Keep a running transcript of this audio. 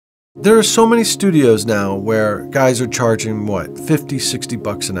There are so many studios now where guys are charging, what, 50, 60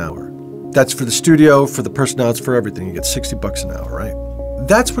 bucks an hour. That's for the studio, for the personnel, it's for everything. You get 60 bucks an hour, right?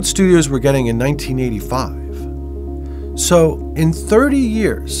 That's what studios were getting in 1985. So in 30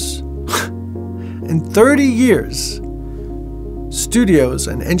 years, in 30 years, studios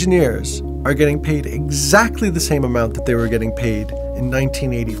and engineers are getting paid exactly the same amount that they were getting paid in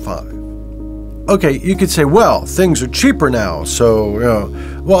 1985. Okay, you could say, well, things are cheaper now, so,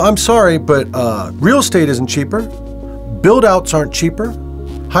 well, I'm sorry, but real estate isn't cheaper. Build-outs aren't cheaper.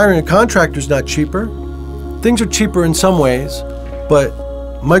 Hiring a contractor's not cheaper. Things are cheaper in some ways, but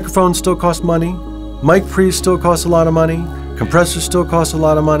microphones still cost money. Mic pre's still cost a lot of money. Compressors still cost a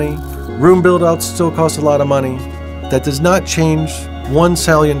lot of money. Room build-outs still cost a lot of money. That does not change one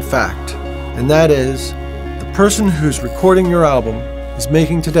salient fact, and that is the person who's recording your album is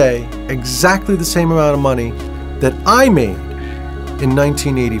making today exactly the same amount of money that I made in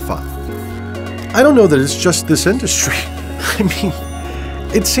 1985. I don't know that it's just this industry. I mean,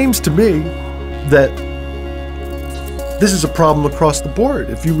 it seems to me that this is a problem across the board.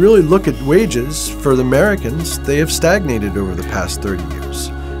 If you really look at wages for the Americans, they have stagnated over the past 30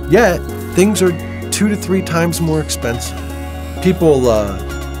 years. Yet, things are 2 to 3 times more expensive. People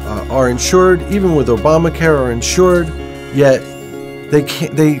are insured, even with Obamacare are insured, yet they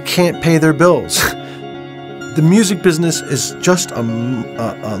can't pay their bills. The music business is just a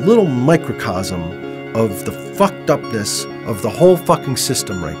little microcosm of the fucked upness of the whole fucking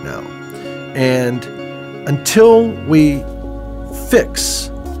system right now. And until we fix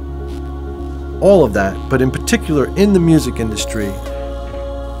all of that, but in particular in the music industry,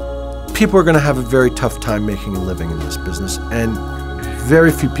 people are going to have a very tough time making a living in this business, and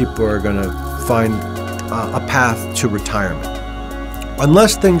very few people are going to find a path to retirement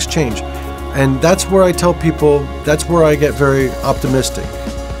unless things change. And that's where I tell people, that's where I get very optimistic,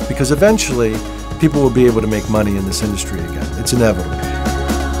 because eventually people will be able to make money in this industry again. It's inevitable.